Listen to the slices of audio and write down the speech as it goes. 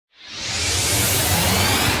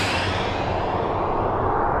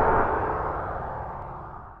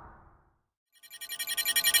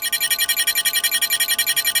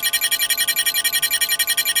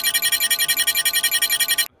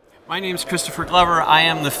My name is Christopher Glover. I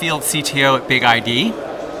am the field CTO at Big ID.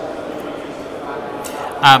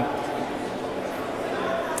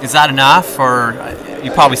 Is that enough, or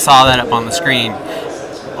you probably saw that up on the screen?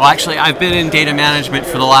 Well, actually, I've been in data management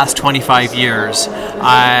for the last 25 years.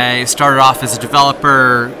 I started off as a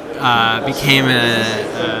developer, became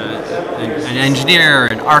an engineer,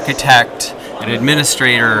 an architect, an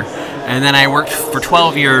administrator, and then I worked for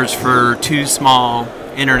 12 years for two small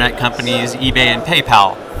internet companies, eBay and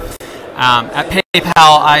PayPal. At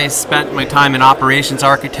PayPal, I spent my time in operations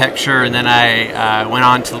architecture, and then I went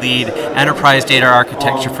on to lead enterprise data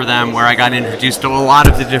architecture for them, where I got introduced to a lot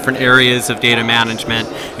of the different areas of data management,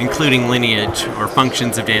 including lineage, or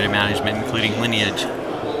functions of data management, including lineage.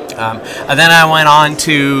 And then I went on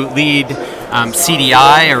to lead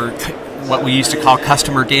CDI, or what we used to call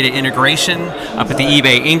customer data integration, up at the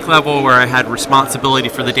eBay Inc. level, where I had responsibility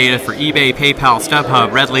for the data for eBay, PayPal,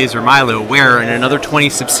 StubHub, Red Laser, Milo, Ware, and another 20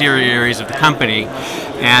 subsidiaries of the company.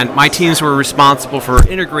 And my teams were responsible for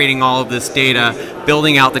integrating all of this data,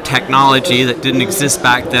 building out the technology that didn't exist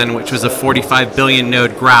back then, which was a 45 billion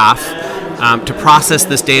node graph, to process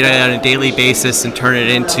this data on a daily basis and turn it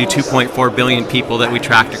into 2.4 billion people that we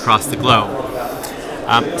tracked across the globe.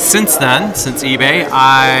 Since then, since eBay,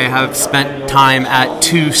 I have spent time at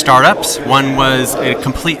two startups. One was a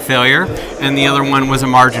complete failure, and the other one was a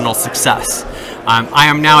marginal success. I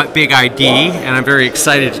am now at Big ID, and I'm very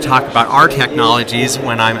excited to talk about our technologies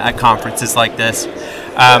when I'm at conferences like this.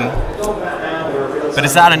 But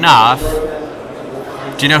is that enough?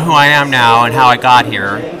 Do you know who I am now and how I got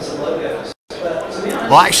here?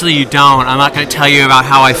 Well, actually you don't. I'm not going to tell you about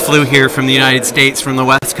how I flew here from the United States, from the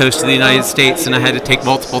West Coast of the United States, and I had to take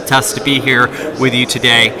multiple tests to be here with you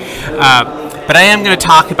today. But I am going to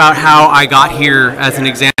talk about how I got here as an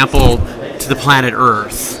example to the planet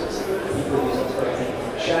Earth.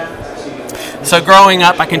 So growing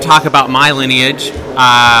up, I can talk about my lineage.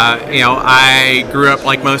 I grew up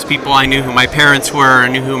like most people. I knew who my parents were. I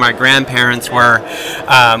knew who my grandparents were.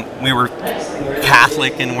 We were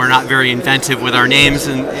Catholic, and we're not very inventive with our names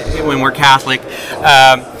when we're Catholic.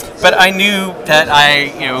 But I knew that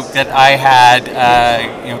I had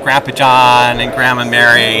Grandpa John and Grandma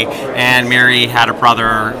Mary, and Mary had a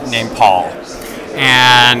brother named Paul.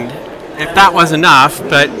 And if that was enough,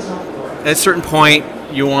 but at a certain point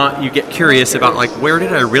you get curious about, like, where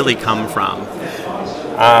did I really come from?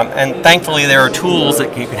 And thankfully there are tools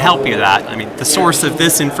that can help you that. I mean, the source of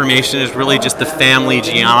this information is really just the family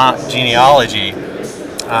genealogy.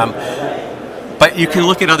 But you can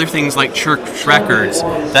look at other things like church records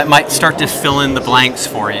that might start to fill in the blanks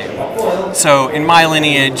for you. So in my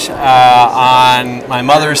lineage, on my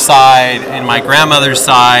mother's side and my grandmother's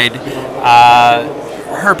side,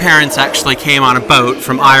 her parents actually came on a boat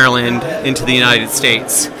from Ireland into the United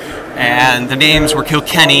States. And the names were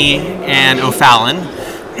Kilkenny and O'Fallon.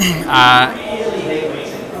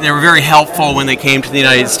 They were very helpful when they came to the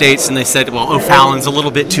United States, and they said, well, O'Fallon's a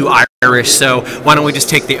little bit too Irish, so why don't we just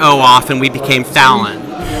take the O off, and we became Fallon.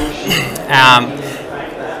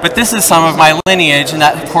 But this is some of my lineage, and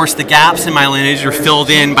that, of course, the gaps in my lineage are filled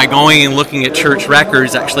in by going and looking at church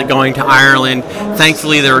records, actually going to Ireland.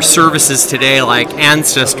 Thankfully, there are services today like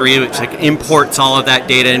Ancestry, which imports all of that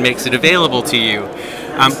data and makes it available to you.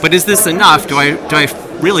 But is this enough? Do I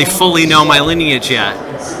really fully know my lineage yet?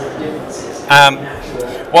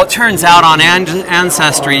 Well, it turns out on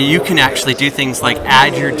Ancestry, you can actually do things like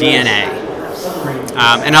add your DNA.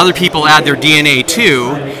 And other people add their DNA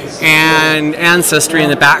too, and Ancestry in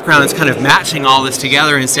the background is kind of matching all this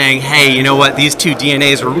together and saying, hey, you know what, these two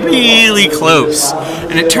DNAs are really close.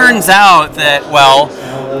 And it turns out that, well,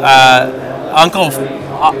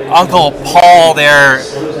 Uncle Paul there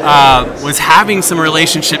was having some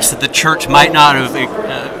relationships that the church might not have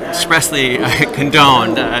expressly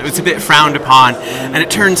condoned. It was a bit frowned upon, and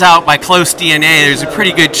it turns out by close DNA, there's a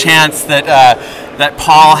pretty good chance that that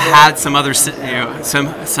Paul had some other, some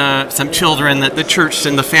children that the church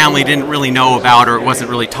and the family didn't really know about, or it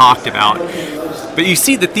wasn't really talked about. But you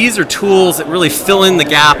see that these are tools that really fill in the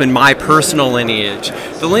gap in my personal lineage.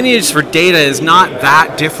 The lineage for data is not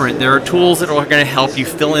that different. There are tools that are going to help you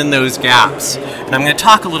fill in those gaps. And I'm going to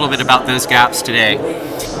talk a little bit about those gaps today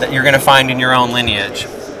that you're going to find in your own lineage.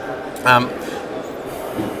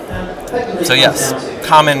 So yes,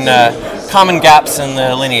 common gaps in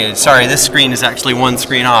the lineage. Sorry, this screen is actually one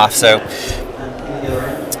screen off. So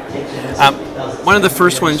one of the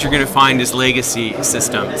first ones you're going to find is legacy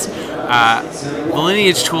systems. The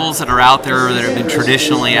lineage tools that are out there, that have been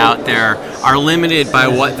traditionally out there, are limited by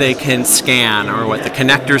what they can scan or what the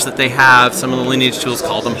connectors that they have. Some of the lineage tools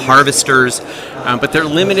call them harvesters, but they're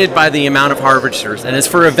limited by the amount of harvesters. And as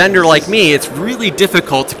for a vendor like me, it's really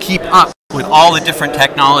difficult to keep up with all the different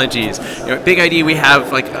technologies. At Big ID we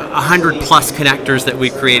have like 100 plus connectors that we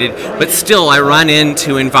created, but still I run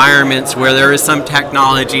into environments where there is some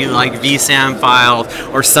technology like vSAM files,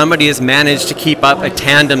 or somebody has managed to keep up a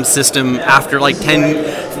tandem system after like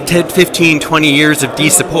 10, 15, 20 years of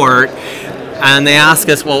D-support, and they ask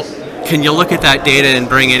us, well, can you look at that data and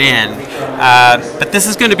bring it in? But this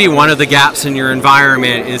is going to be one of the gaps in your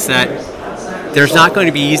environment, is that there's not going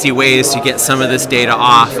to be easy ways to get some of this data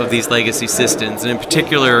off of these legacy systems. And in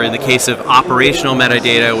particular, in the case of operational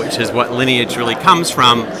metadata, which is what lineage really comes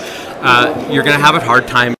from, you're going to have a hard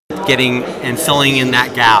time getting and filling in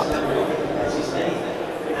that gap.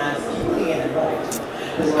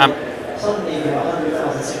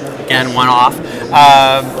 Again, one off.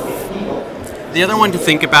 The other one to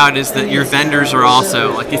think about is that your vendors are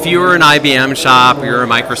also, like if you were an IBM shop, or you're a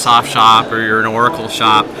Microsoft shop, or you're an Oracle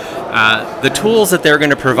shop, the tools that they're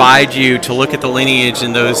going to provide you to look at the lineage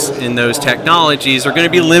in those technologies are going to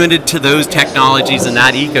be limited to those technologies and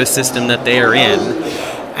that ecosystem that they are in,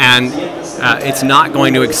 and it's not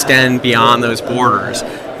going to extend beyond those borders.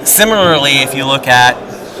 Similarly, if you look at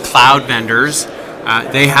cloud vendors,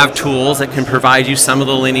 they have tools that can provide you some of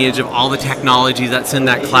the lineage of all the technology that's in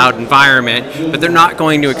that cloud environment, but they're not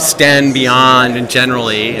going to extend beyond, and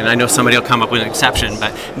generally, and I know somebody will come up with an exception,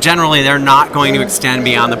 but generally they're not going to extend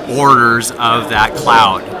beyond the borders of that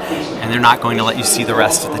cloud, and they're not going to let you see the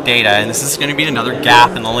rest of the data, and this is going to be another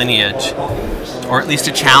gap in the lineage, or at least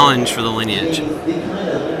a challenge for the lineage.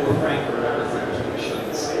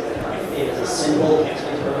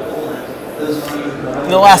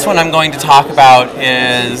 The last one I'm going to talk about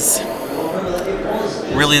is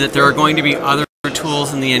really that there are going to be other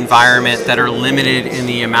tools in the environment that are limited in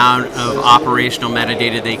the amount of operational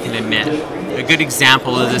metadata they can emit. A good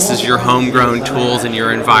example of this is your homegrown tools in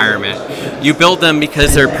your environment. You build them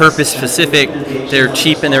because they're purpose specific, they're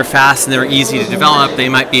cheap and they're fast and they're easy to develop. They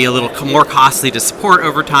might be a little more costly to support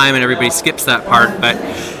over time, and everybody skips that part, but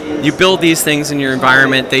you build these things in your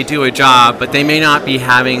environment, they do a job, but they may not be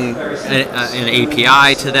having an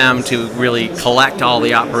API to them to really collect all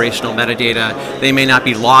the operational metadata. They may not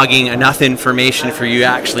be logging enough information for you to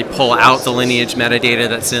actually pull out the lineage metadata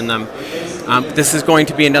that's in them. This is going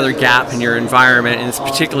to be another gap in your environment, and it's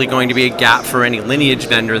particularly going to be a gap for any lineage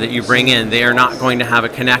vendor that you bring in. They are not going to have a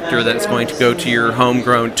connector that's going to go to your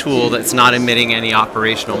homegrown tool that's not emitting any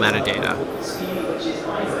operational metadata.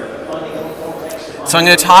 So I'm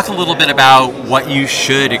going to talk a little bit about what you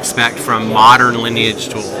should expect from modern lineage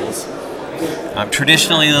tools.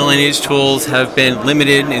 Traditionally, the lineage tools have been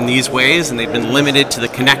limited in these ways, and they've been limited to the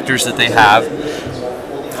connectors that they have.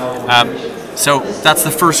 So that's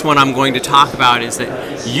the first one I'm going to talk about, is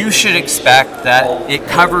that you should expect that it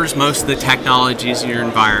covers most of the technologies in your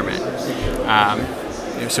environment.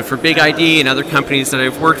 So for Big ID and other companies that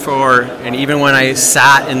I've worked for, and even when I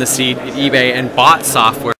sat in the seat at eBay and bought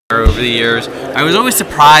software over the years, I was always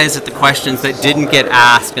surprised at the questions that didn't get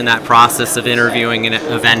asked in that process of interviewing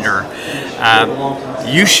a vendor.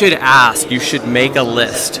 You should ask, you should make a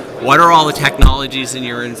list. What are all the technologies in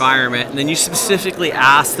your environment? And then you specifically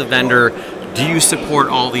ask the vendor, do you support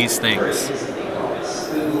all these things?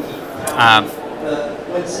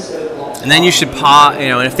 And then you should pause,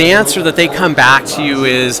 and if the answer that they come back to you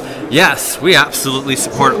is, yes, we absolutely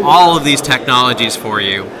support all of these technologies for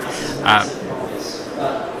you,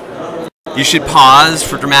 you should pause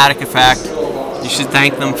for dramatic effect, you should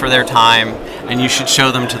thank them for their time, and you should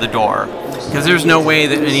show them to the door. Because there's no way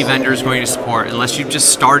that any vendor is going to support, unless you've just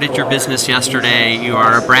started your business yesterday, you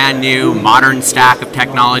are a brand new modern stack of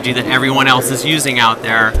technology that everyone else is using out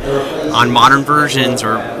there on modern versions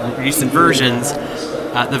or recent versions.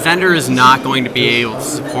 The vendor is not going to be able to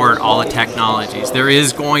support all the technologies. There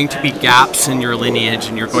is going to be gaps in your lineage,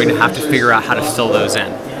 and you're going to have to figure out how to fill those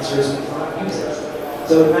in.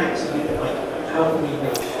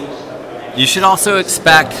 You should also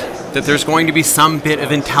expect that there's going to be some bit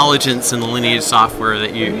of intelligence in the lineage software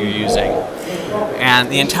that you're using. And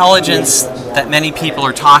the intelligence that many people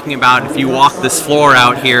are talking about, if you walk this floor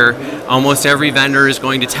out here, almost every vendor is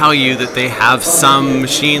going to tell you that they have some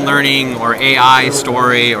machine learning or AI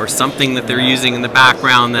story or something that they're using in the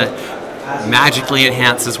background that magically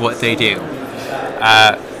enhances what they do.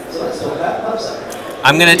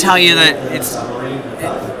 I'm going to tell you that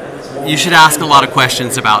you should ask a lot of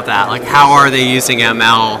questions about that, like how are they using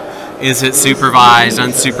ML Is it supervised,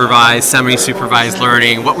 unsupervised, semi-supervised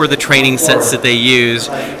learning? What were the training sets that they use?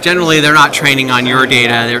 Generally, they're not training on your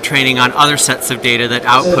data. They're training on other sets of data that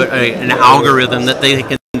output an algorithm that they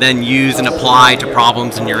can then use and apply to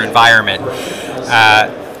problems in your environment.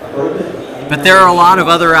 But there are a lot of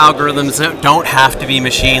other algorithms that don't have to be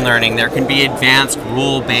machine learning. There can be advanced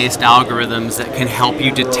rule-based algorithms that can help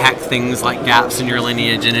you detect things like gaps in your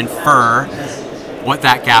lineage and infer what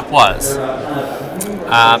that gap was.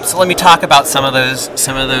 So let me talk about some of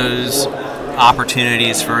those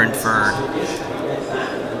opportunities for inferred.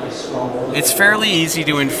 It's fairly easy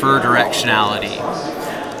to infer directionality.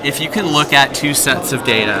 If you can look at two sets of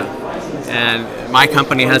data, and my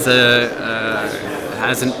company has an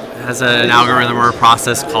algorithm or a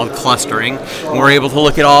process called clustering, and we're able to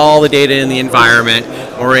look at all the data in the environment.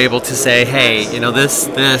 We're able to say, hey, you know,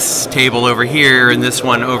 this table over here and this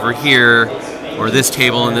one over here, or this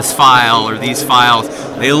table in this file, or these files,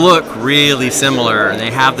 they look really similar. They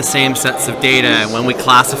have the same sets of data, and when we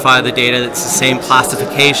classify the data, it's the same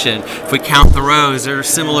classification. If we count the rows, they're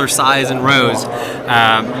similar size in rows.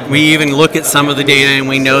 We even look at some of the data, and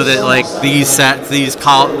we know that like these sets, these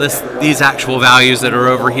actual values that are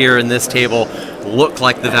over here in this table look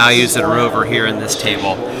like the values that are over here in this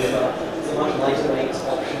table.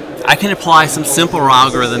 I can apply some simple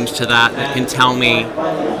algorithms to that can tell me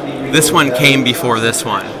this one came before this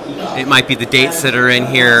one. It might be the dates that are in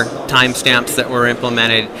here, timestamps that were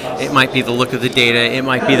implemented. It might be the look of the data. It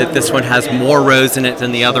might be that this one has more rows in it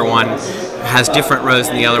than the other one, has different rows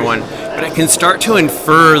than the other one. But it can start to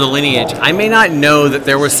infer the lineage. I may not know that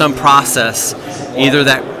there was some process, either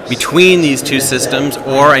that between these two systems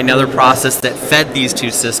or another process that fed these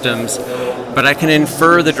two systems, but I can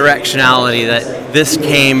infer the directionality that this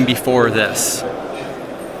came before this.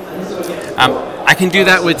 I can do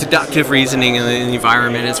that with deductive reasoning in the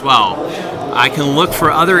environment as well. I can look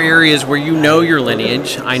for other areas where you know your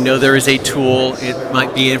lineage. I know there is a tool, it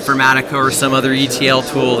might be Informatica or some other ETL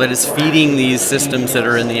tool that is feeding these systems that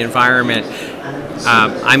are in the environment.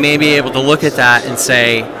 I may be able to look at that and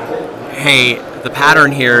say, hey, the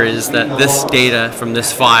pattern here is that this data from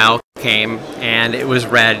this file came and it was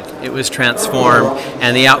read, it was transformed,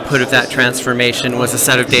 and the output of that transformation was a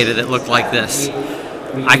set of data that looked like this.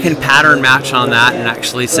 I can pattern match on that and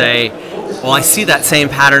actually say, well, I see that same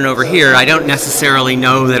pattern over here. I don't necessarily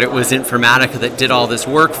know that it was Informatica that did all this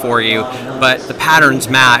work for you, but the patterns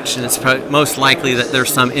match, and it's most likely that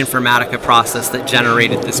there's some Informatica process that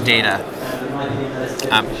generated this data.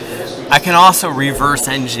 I can also reverse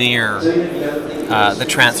engineer the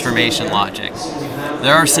transformation logic.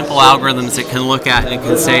 There are simple algorithms that can look at and it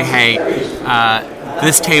can say, hey,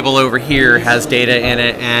 this table over here has data in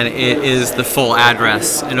it and it is the full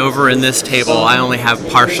address, and over in this table I only have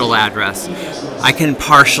partial address. I can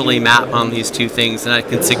partially map on these two things, and I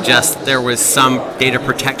can suggest that there was some data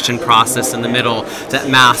protection process in the middle that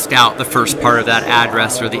masked out the first part of that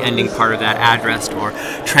address or the ending part of that address, or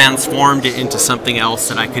transformed it into something else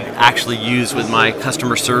that I could actually use with my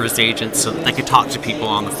customer service agents so that they could talk to people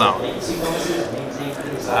on the phone.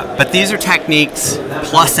 But these are techniques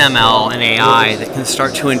plus ML and AI that can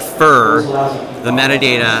start to infer the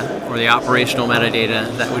metadata or the operational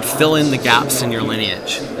metadata that would fill in the gaps in your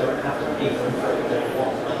lineage.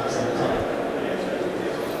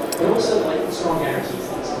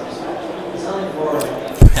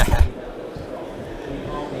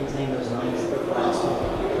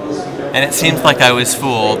 And it seems like I was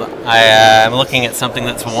fooled. I'm looking at something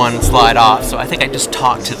that's one slide off, so I think I just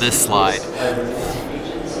talked to this slide.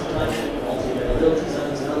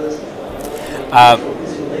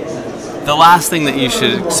 The last thing that you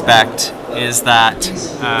should expect is that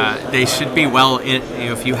they should be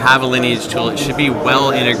if you have a lineage tool, it should be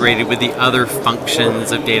well integrated with the other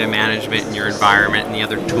functions of data management in your environment and the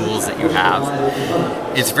other tools that you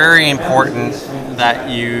have. It's very important that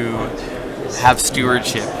you have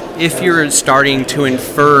stewardship. If you're starting to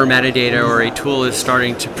infer metadata, or a tool is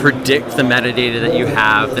starting to predict the metadata that you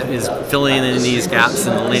have that is filling in these gaps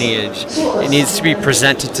in the lineage, it needs to be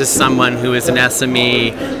presented to someone who is an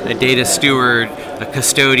SME, a data steward, a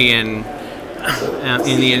custodian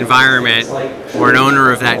in the environment, or an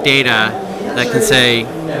owner of that data that can say,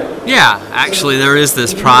 yeah, actually there is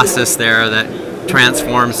this process there that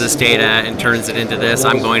transforms this data and turns it into this.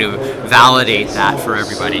 I'm going to validate that for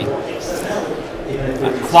everybody.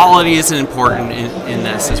 Quality is important in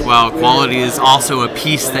this as well. Quality is also a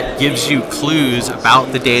piece that gives you clues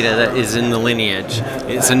about the data that is in the lineage.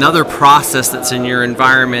 It's another process that's in your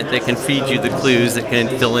environment that can feed you the clues that can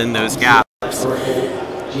fill in those gaps.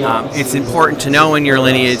 It's important to know in your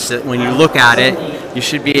lineage that when you look at it, you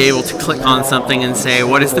should be able to click on something and say,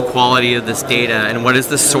 what is the quality of this data and what is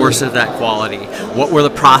the source of that quality? What were the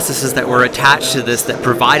processes that were attached to this that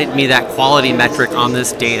provided me that quality metric on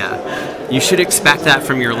this data? You should expect that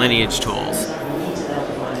from your lineage tools.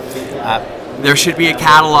 There should be a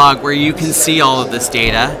catalog where you can see all of this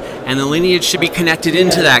data, and the lineage should be connected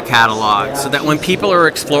into that catalog so that when people are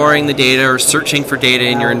exploring the data or searching for data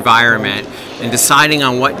in your environment and deciding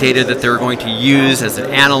on what data that they're going to use as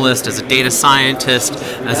an analyst, as a data scientist,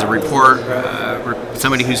 as a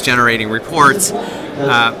somebody who's generating reports,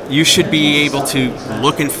 you should be able to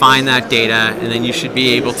look and find that data, and then you should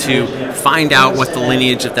be able to find out what the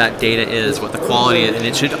lineage of that data is, what the quality is, and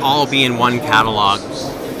it should all be in one catalog.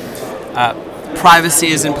 Privacy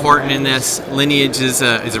is important in this. Lineage is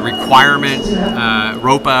a requirement.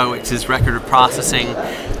 ROPA, which is record of processing,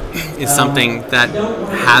 is something that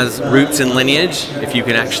has roots in lineage. If you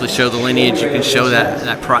can actually show the lineage, you can show that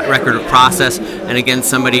record of process, and again,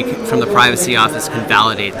 somebody from the privacy office can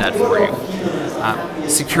validate that for you.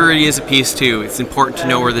 Security is a piece too. It's important to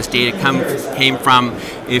know where this data came from.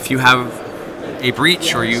 If you have a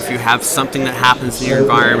breach, or if you have something that happens in your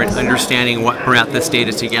environment, understanding what brought this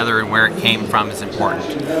data together and where it came from is important.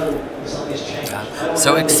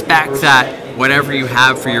 So expect that whatever you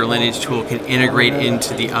have for your lineage tool can integrate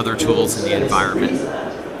into the other tools in the environment.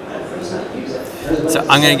 So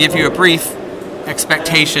I'm going to give you a brief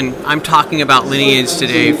expectation. I'm talking about lineage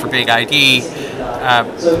today for Big ID.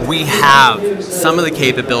 We have some of the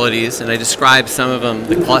capabilities, and I described some of them,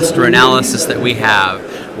 the cluster analysis that we have.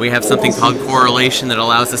 We have something called correlation that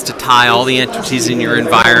allows us to tie all the entities in your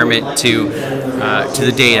environment to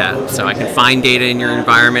the data. So I can find data in your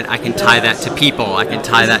environment, I can tie that to people, I can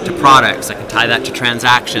tie that to products, I can tie that to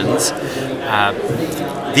transactions.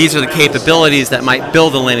 These are the capabilities that might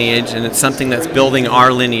build a lineage, and it's something that's building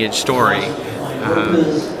our lineage story.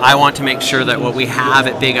 I want to make sure that what we have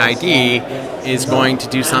at Big ID is going to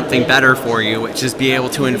do something better for you, which is be able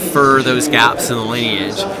to infer those gaps in the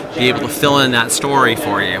lineage, be able to fill in that story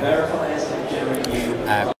for you.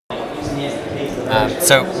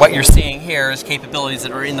 So what you're seeing here is capabilities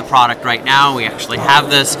that are in the product right now. We actually have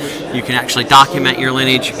this. You can actually document your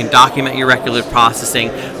lineage. You can document your record of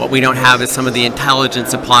processing. What we don't have is some of the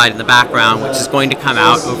intelligence applied in the background, which is going to come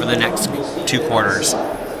out over the next 2 quarters.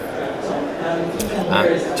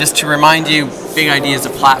 Just to remind you, Big ID is a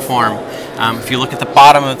platform. If you look at the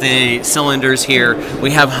bottom of the cylinders here,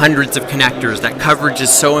 we have hundreds of connectors. That coverage is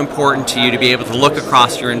so important to you to be able to look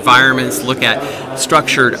across your environments, look at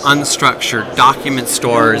structured, unstructured, document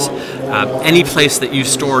stores. Any place that you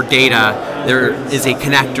store data, there is a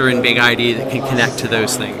connector in Big ID that can connect to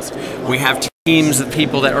those things. We have teams of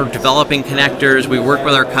people that are developing connectors. We work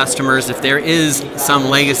with our customers. If there is some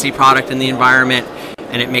legacy product in the environment,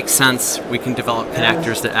 and it makes sense, we can develop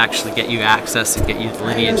connectors that actually get you access and get you the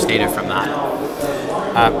lineage data from that.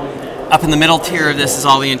 Up in the middle tier of this is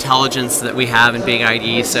all the intelligence that we have in Big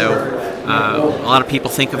ID. So a lot of people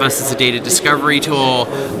think of us as a data discovery tool.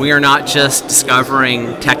 We are not just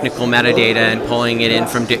discovering technical metadata and pulling it in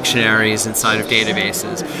from dictionaries inside of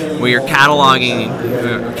databases. We are cataloging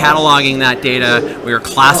that data, we are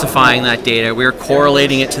classifying that data, we are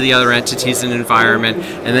correlating it to the other entities in the environment,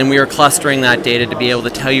 and then we are clustering that data to be able to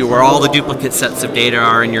tell you where all the duplicate sets of data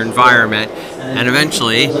are in your environment, and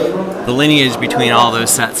eventually the lineage between all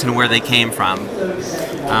those sets and where they came from.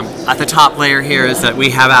 At the top layer here is that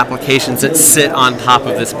we have applications that sit on top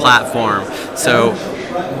of this platform. So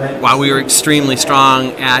while we are extremely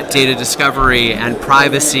strong at data discovery and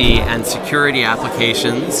privacy and security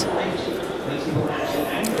applications,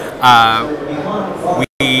 I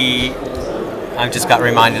just got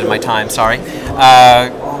reminded of my time, sorry.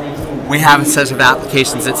 We have a set of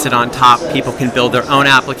applications that sit on top. People can build their own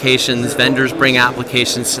applications. Vendors bring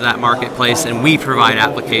applications to that marketplace, and we provide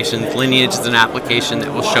applications. Lineage is an application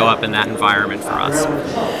that will show up in that environment for us.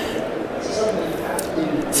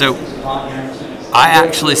 So I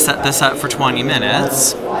actually set this up for 20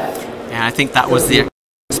 minutes, and I think that was the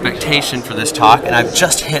expectation for this talk, and I've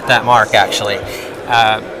just hit that mark actually.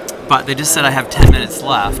 But they just said I have 10 minutes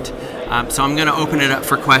left. So I'm going to open it up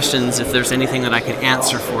for questions if there's anything that I can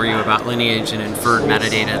answer for you about lineage and inferred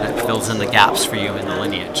metadata that fills in the gaps for you in the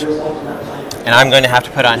lineage. And I'm going to have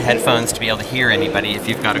to put on headphones to be able to hear anybody if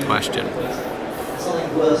you've got a question.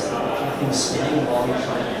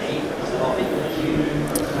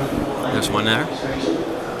 There's one there.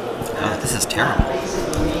 Oh, this is terrible.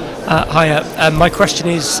 Hi, my question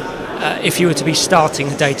is, if you were to be starting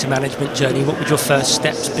a data management journey, what would your first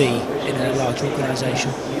steps be in a large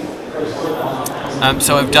organisation?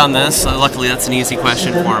 So I've done this. Luckily, that's an easy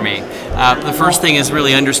question for me. The first thing is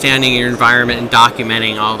really understanding your environment and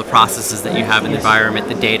documenting all the processes that you have in the environment,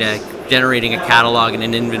 the data, generating a catalog and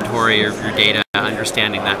an inventory of your data,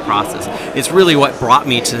 understanding that process. It's really what brought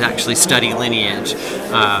me to actually study lineage.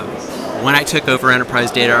 When I took over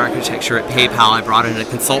enterprise data architecture at PayPal, I brought in a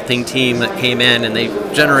consulting team that came in and they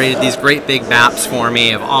generated these great big maps for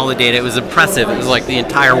me of all the data. It was impressive. It was like the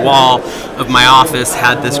entire wall of my office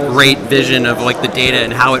had this great vision of like the data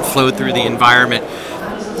and how it flowed through the environment.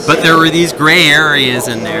 But there were these gray areas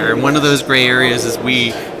in there, and one of those gray areas is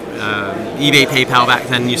eBay, PayPal back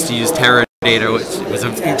then used to use Teradata, which was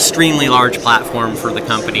an extremely large platform for the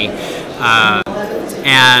company.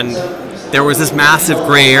 And there was this massive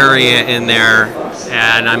gray area in there,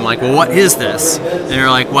 and I'm like, well, what is this? And they're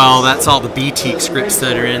like, well, that's all the BT scripts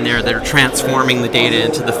that are in there that are transforming the data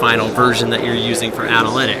into the final version that you're using for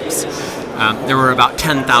analytics. There were about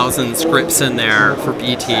 10,000 scripts in there for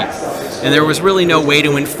BT, and there was really no way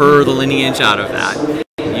to infer the lineage out of that.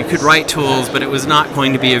 You could write tools, but it was not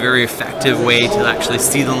going to be a very effective way to actually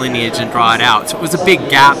see the lineage and draw it out. So it was a big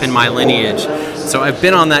gap in my lineage. So I've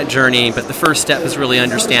been on that journey, but the first step is really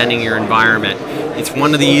understanding your environment. It's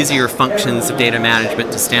one of the easier functions of data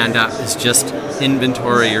management to stand up is just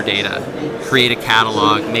inventory your data, create a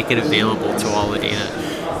catalog, make it available to all the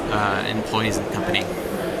data employees in the company.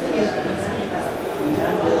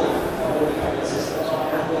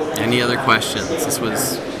 Any other questions? This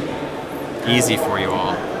was easy for you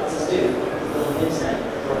all.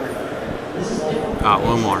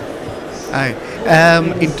 One more. Hi.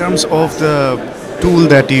 In terms of the tool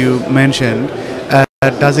that you mentioned,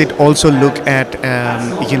 does it also look at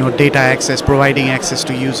data access, providing access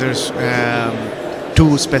to users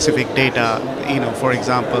to specific data? For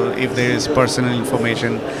example, if there is personal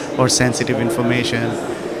information or sensitive information,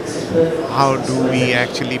 how do we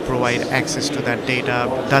actually provide access to that data?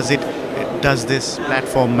 Does this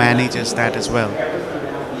platform manages that as well?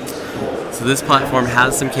 So this platform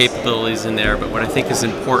has some capabilities in there, but what I think is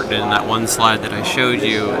important in that one slide that I showed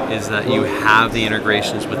you is that you have the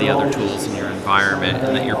integrations with the other tools in your environment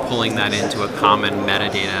and that you're pulling that into a common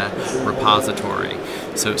metadata repository.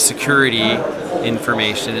 So security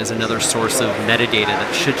information is another source of metadata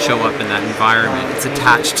that should show up in that environment. It's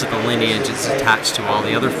attached to the lineage, it's attached to all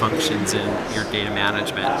the other functions in your data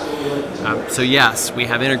management. So yes, we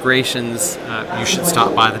have integrations. You should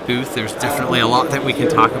stop by the booth. There's definitely a lot that we can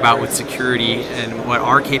talk about with security and what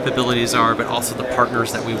our capabilities are, but also the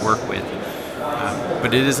partners that we work with.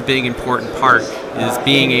 But it is a big important part, is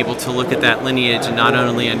being able to look at that lineage and not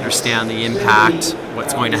only understand the impact,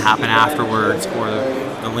 what's going to happen afterwards, or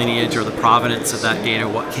the lineage or the provenance of that data,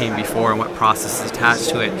 what came before and what process is attached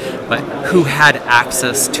to it, but who had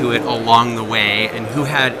access to it along the way, and who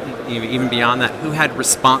had, even beyond that, who had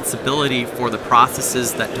responsibility for the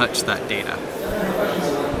processes that touched that data.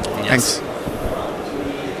 Yes. Thanks.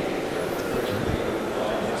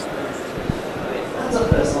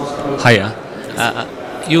 Hiya.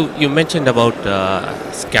 You mentioned about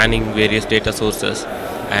scanning various data sources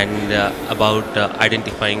and about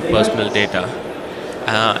identifying personal data.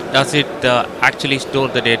 Does it actually store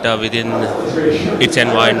the data within its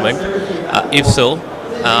environment? If so,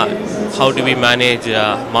 how do we manage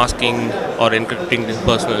masking or encrypting this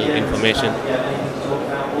personal information?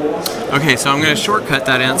 Okay, so I'm going to shortcut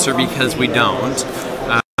that answer because we don't.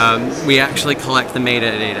 We actually collect the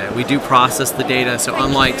metadata. We do process the data, so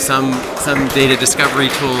unlike some data discovery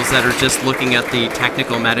tools that are just looking at the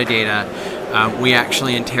technical metadata, we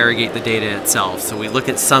actually interrogate the data itself. So we look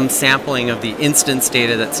at some sampling of the instance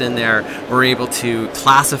data that's in there. We're able to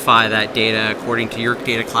classify that data according to your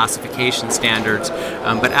data classification standards,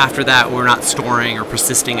 but after that we're not storing or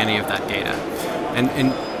persisting any of that data.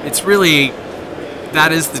 And it's really,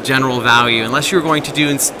 that is the general value. Unless you're going to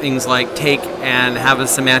do things like take and have a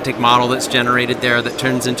semantic model that's generated there that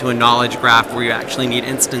turns into a knowledge graph where you actually need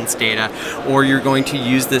instance data, or you're going to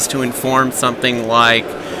use this to inform something like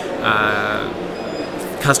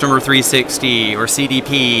Customer 360 or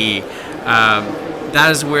CDP,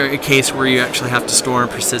 that is a case where you actually have to store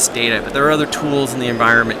and persist data. But there are other tools in the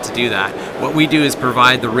environment to do that. What we do is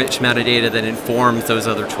provide the rich metadata that informs those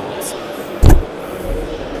other tools.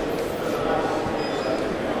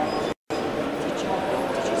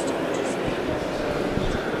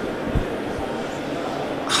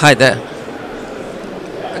 Hi there.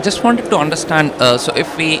 I just wanted to understand, so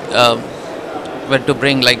if we were to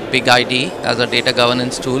bring like Big ID as a data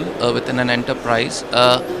governance tool within an enterprise,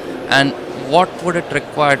 and what would it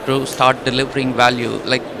require to start delivering value?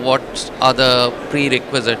 Like what are the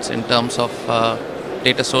prerequisites in terms of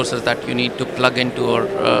data sources that you need to plug into, or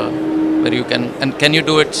where you can, and can you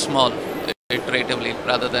do it small? iteratively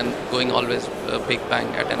rather than going always big bang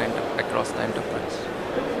at across the enterprise?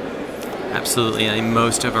 Absolutely. I mean,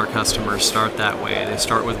 most of our customers start that way. They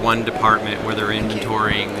start with one department where they're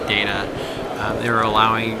inventorying the data. They're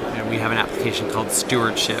allowing, we have an application called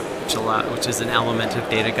stewardship, which is an element of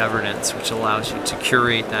data governance, which allows you to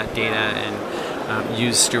curate that data and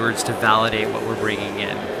use stewards to validate what we're bringing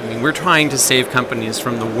in. I mean, we're trying to save companies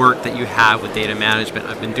from the work that you have with data management.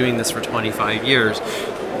 I've been doing this for 25 years.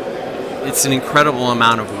 It's an incredible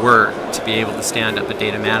amount of work to be able to stand up a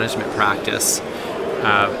data management practice.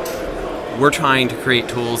 We're trying to create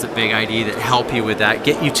tools at Big ID that help you with that,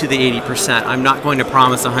 get you to the 80%. I'm not going to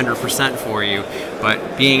promise 100% for you,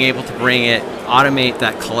 but being able to bring it, automate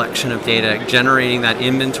that collection of data, generating that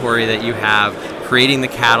inventory that you have, creating the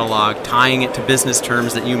catalog, tying it to business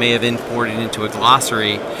terms that you may have imported into a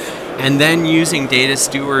glossary, and then using data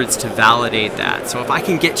stewards to validate that. So if I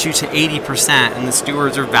can get you to 80% and the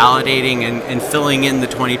stewards are validating and filling in the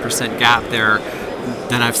 20% gap there,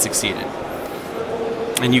 then I've succeeded.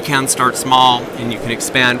 And you can start small and you can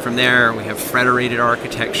expand from there. We have federated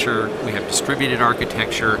architecture, we have distributed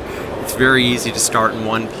architecture. It's very easy to start in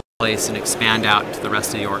one place and expand out to the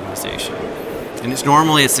rest of the organization. And it's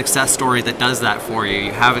normally a success story that does that for you.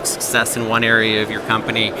 You have a success in one area of your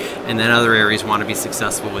company and then other areas want to be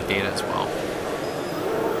successful with data as well.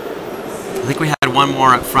 I think we had one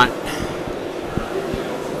more up front.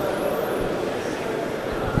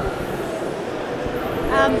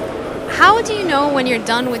 How do you know when you're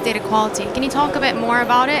done with data quality? Can you talk a bit more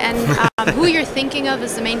about it and who you're thinking of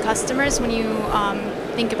as the main customers when you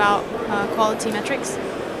think about quality metrics?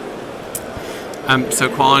 So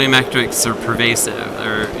quality metrics are pervasive.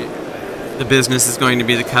 The business is going to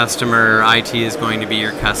be the customer, IT is going to be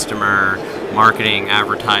your customer, marketing,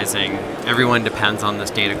 advertising, everyone depends on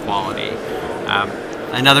this data quality.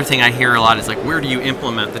 Another thing I hear a lot is like, where do you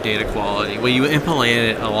implement the data quality? Well, you implement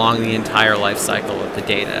it along the entire life cycle of the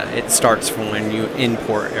data. It starts from when you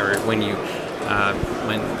import or when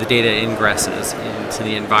the data ingresses into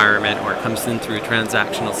the environment or it comes in through a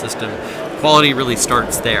transactional system. Quality really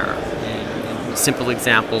starts there. And simple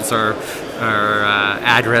examples are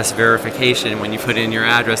address verification. When you put in your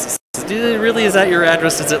address, really, is that your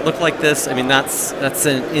address? Does it look like this? I mean, that's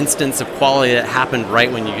an instance of quality that happened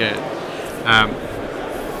right when you get it.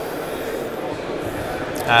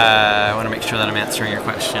 I want to make sure that I'm answering your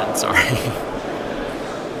question, sorry.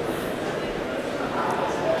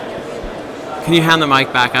 Can you hand the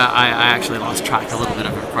mic back? I actually lost track a little bit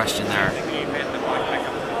of a question there.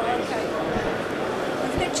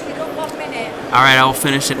 All right, I'll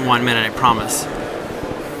finish it in 1 minute, I promise.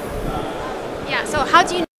 Yeah, so how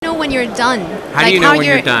do you know when you're done? How do you know when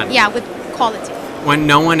you're done? Yeah, with quality. When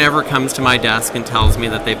no one ever comes to my desk and tells me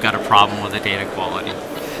that they've got a problem with the data quality.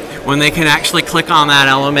 When they can actually click on that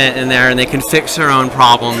element in there and they can fix their own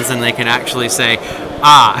problems and they can actually say,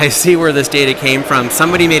 I see where this data came from.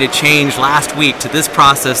 Somebody made a change last week to this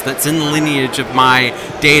process that's in the lineage of my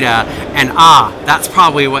data, and that's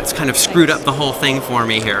probably what's kind of screwed up the whole thing for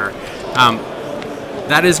me here.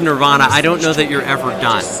 That is nirvana. I don't know that you're ever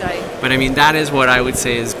done. But I mean, that is what I would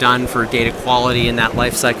say is done for data quality in that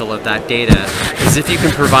life cycle of that data, is if you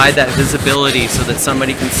can provide that visibility so that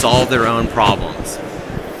somebody can solve their own problems.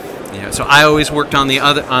 So I always worked on the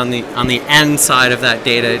end side of that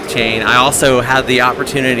data chain. I also had the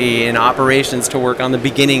opportunity in operations to work on the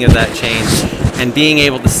beginning of that chain, and being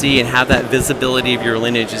able to see and have that visibility of your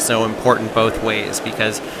lineage is so important both ways,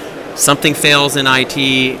 because something fails in IT,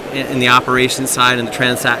 in the operations side and the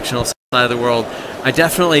transactional side of the world. I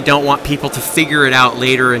definitely don't want people to figure it out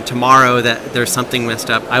later and tomorrow that there's something messed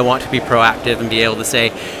up. I want to be proactive and be able to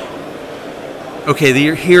say, okay,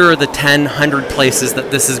 here are the 10, 100 places that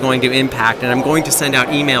this is going to impact, and I'm going to send out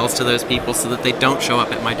emails to those people so that they don't show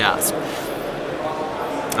up at my desk.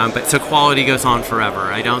 But so quality goes on forever.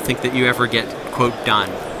 I don't think that you ever get, quote, done.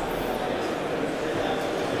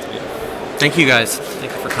 Thank you guys.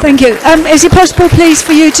 Thank you for coming. Thank you. Is it possible, please,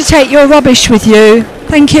 for you to take your rubbish with you?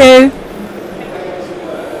 Thank you.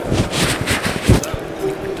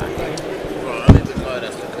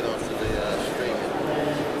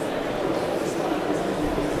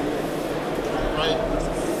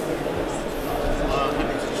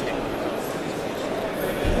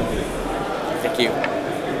 Thank you.